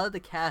a lot of the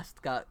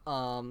cast got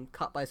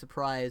caught by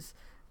surprise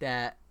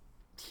that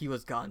he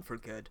was gone for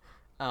good.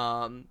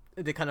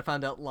 They kind of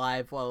found out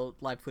live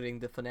tweeting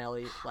the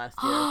finale last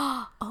year.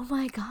 Oh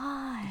my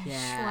gosh.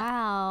 Yeah.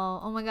 Wow.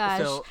 Oh my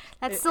gosh. So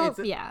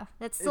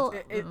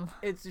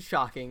it's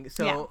shocking.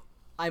 So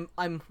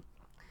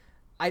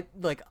I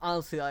like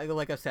honestly,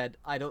 like I said,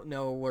 I don't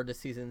know where the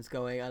season's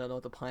going. I don't know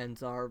what the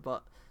plans are,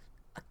 but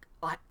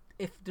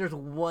if there's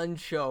one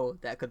show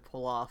that could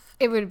pull off,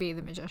 it would be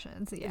The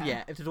Magicians. Yeah.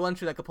 Yeah. If there's one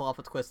show that could pull off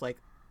a twist, like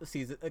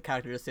a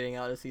character just sitting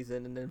out a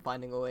season and then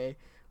finding a way,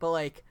 but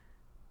like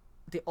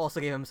they also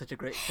gave him such a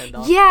great send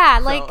off. Yeah.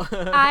 So. Like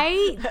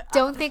I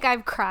don't think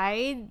I've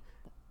cried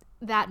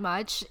that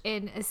much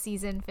in a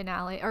season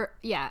finale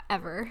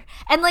ever,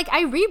 and like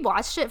I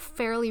rewatched it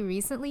fairly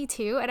recently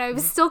too, and I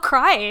was still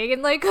crying,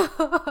 and like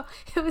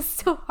it was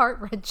so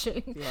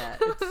heart-wrenching.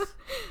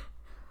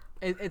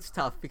 It's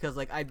tough because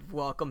like I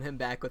welcome him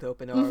back with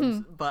open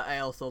arms, but I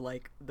also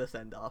like the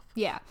send off.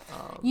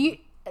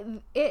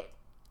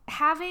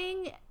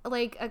 Having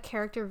like a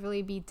character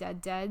really be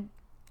dead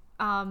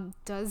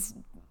does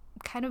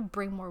kind of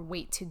bring more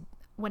weight to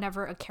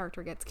whenever a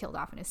character gets killed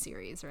off in a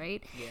series,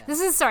 right? Yeah. This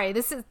is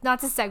not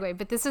to segue,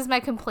 but this is my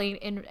complaint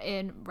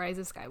in Rise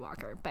of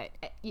Skywalker. But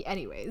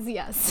anyways,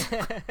 yes.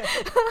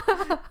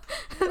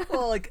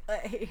 Well, like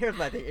here's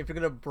my thing: if you're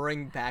gonna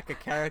bring back a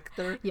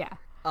character,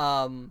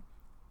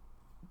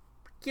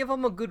 give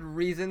them a good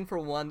reason for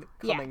one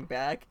coming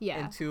back,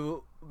 and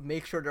two,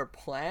 make sure their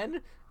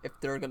plan, if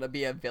they're gonna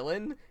be a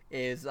villain,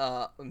 is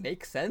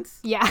make sense.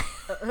 Yeah.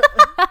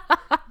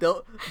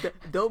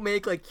 Don't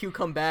make like Q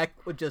come back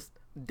with just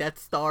Death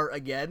Star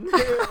again.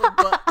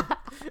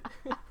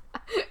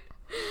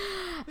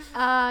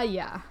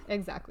 Yeah,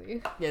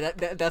 exactly. Yeah,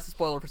 that's a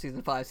spoiler for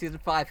season 5. Season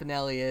 5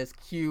 finale is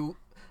Q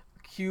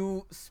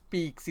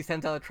speaks. He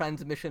sends out a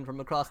transmission from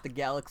across the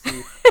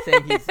galaxy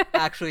saying he's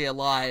actually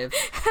alive,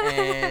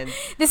 and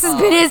this has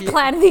been his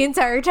plan the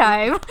entire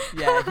time.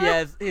 Yeah, he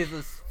has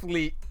this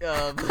fleet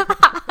of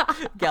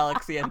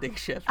galaxy-ending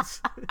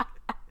ships.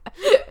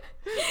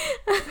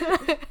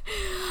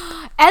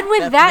 And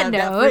with that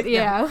note,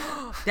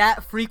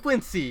 that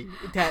frequency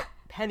that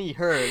Penny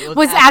heard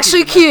was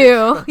actually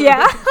Q.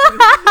 Yeah.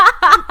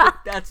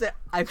 That's it.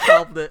 I've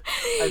solved it.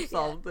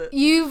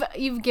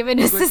 You've given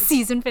us the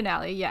season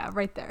finale. Yeah,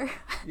 right there.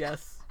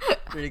 Yes.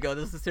 There you go.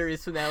 This is the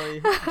series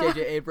finale.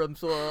 J.J.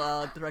 Abrams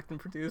will direct and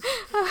produce.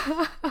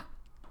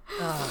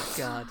 Oh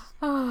God.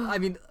 I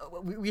mean,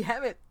 we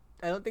haven't.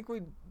 I don't think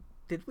we.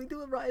 Did we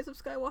do a Rise of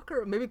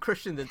Skywalker? Maybe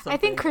Christian did something. I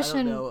think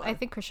Christian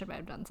might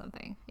have done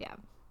something. Yeah.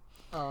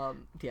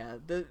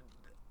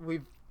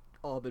 We've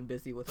all been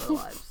busy with our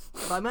lives.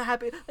 But I'm not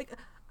happy. Like,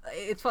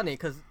 it's funny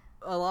because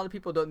a lot of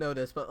people don't know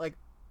this, but like,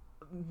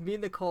 me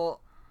and Nicole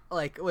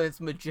like when it's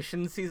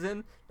magician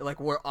season, like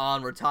we're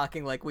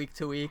talking like week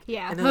to week.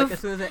 Yeah. And then like as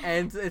soon as it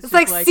ends, it's just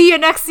like see you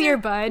next year,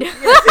 bud.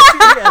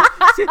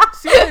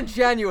 See you in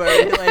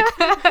January.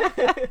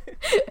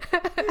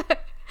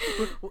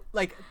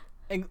 Like,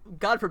 and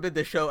God forbid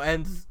this show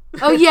ends.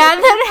 Oh yeah,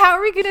 then how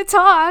are we gonna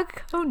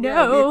talk? Oh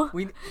no. Yeah,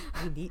 we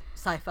need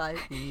Syfy.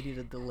 We need you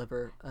to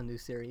deliver a new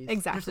series.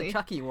 Exactly. There's a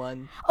Chucky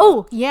one.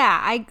 Oh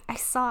yeah,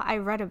 I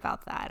read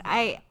about that.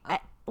 I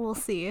we'll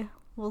see.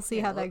 We'll see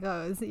how that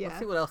goes. Yeah. Let's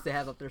see what else they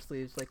have up their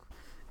sleeves. Like,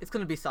 it's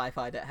gonna be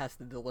Syfy that has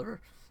to deliver.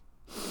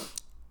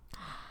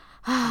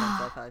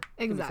 Syfy.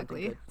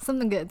 Exactly.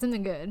 Something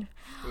good.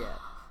 Yeah.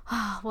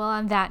 Well,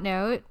 on that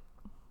note,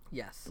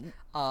 yes.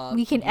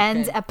 We can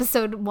end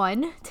episode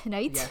 1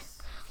 tonight. Yes.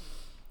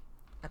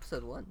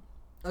 Episode 1.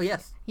 Oh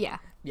yes. Yeah.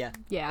 Yeah.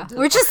 Yeah.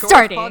 We're just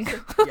starting.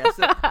 Yes.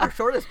 Our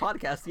shortest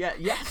podcast. Yeah.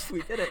 Yes,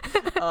 we did it.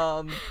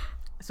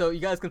 So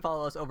you guys can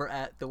follow us over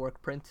at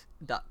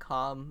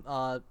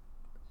theworkprint.com.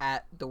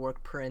 At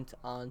theworkprint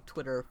on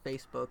Twitter,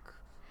 Facebook,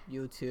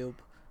 YouTube,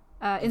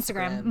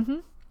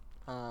 Instagram.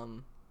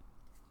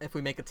 If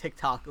we make a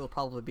TikTok, it'll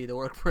probably be the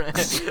work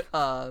print.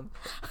 I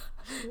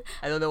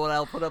don't know what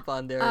I'll put up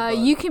on there.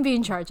 You can be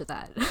in charge of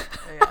that.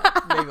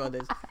 Yeah, maybe one of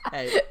these.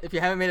 Hey, if you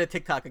haven't made a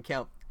TikTok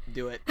account,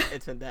 do it.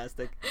 It's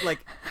fantastic.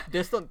 Like,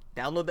 just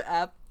download the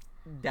app,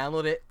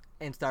 download it,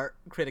 and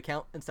create an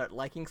account and start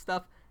liking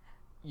stuff.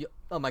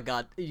 Oh my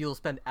god, you'll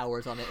spend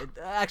hours on it.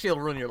 Actually,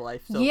 it'll ruin your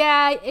life. So.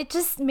 Yeah, it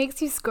just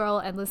makes you scroll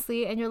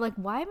endlessly, and you're like,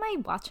 why am I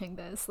watching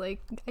this?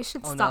 Like, I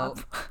should stop.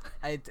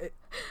 No.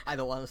 I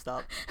don't want to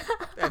stop.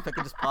 If I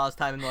could just pause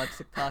time and watch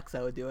TikToks,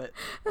 I would do it.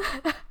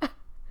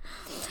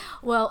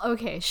 Well,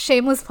 okay,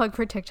 shameless plug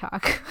for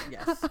TikTok.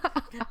 Yes.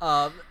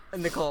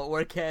 Nicole,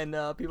 where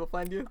can people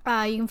find you?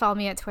 You can follow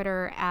me at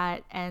Twitter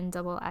at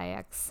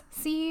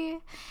NIIXC.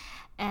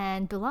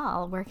 And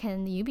Bilal, where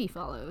can you be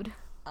followed?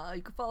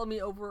 You can follow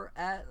me over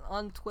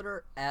on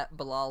Twitter at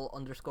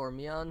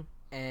Bilal_Mian,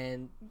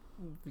 and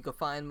you can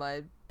find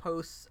my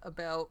posts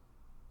about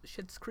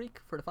Schitt's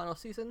Creek for the final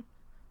season.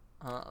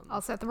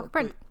 Also at the Work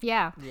Print.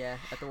 Yeah,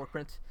 at the Work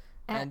Print.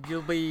 And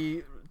you'll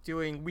be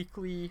doing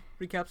weekly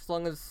recaps as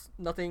long as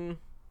nothing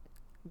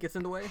gets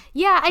in the way?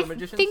 Yeah, I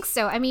think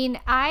so. I mean,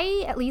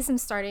 I at least am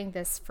starting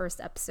this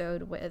first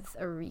episode with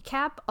a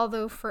recap,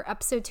 although for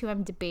episode 2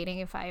 I'm debating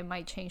if I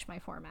might change my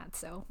format,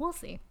 so we'll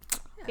see.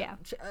 Yeah.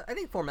 I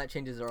think format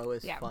changes are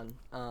always fun.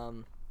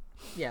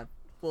 Yeah,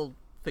 we'll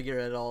figure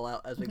it all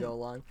out as we go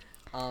along.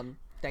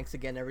 Thanks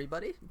again,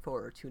 everybody,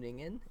 for tuning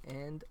in,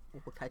 and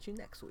we'll catch you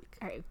next week.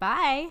 All right,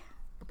 bye.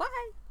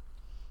 Bye.